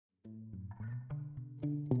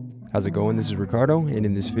How's it going? This is Ricardo, and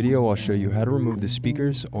in this video I'll show you how to remove the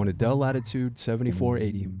speakers on a Dell Latitude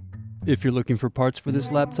 7480. If you're looking for parts for this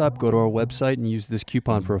laptop, go to our website and use this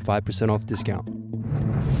coupon for a 5% off discount.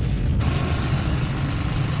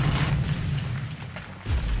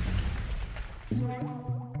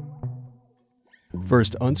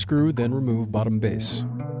 First unscrew, then remove bottom base.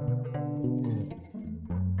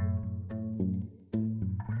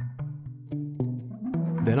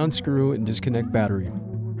 Then unscrew and disconnect battery.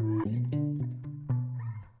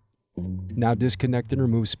 Now disconnect and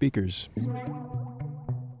remove speakers.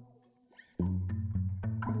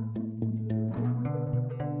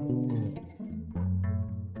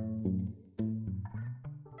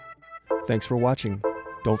 Thanks for watching.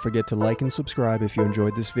 Don't forget to like and subscribe if you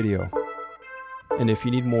enjoyed this video. And if you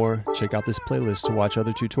need more, check out this playlist to watch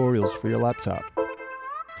other tutorials for your laptop.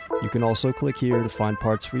 You can also click here to find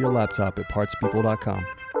parts for your laptop at partspeople.com.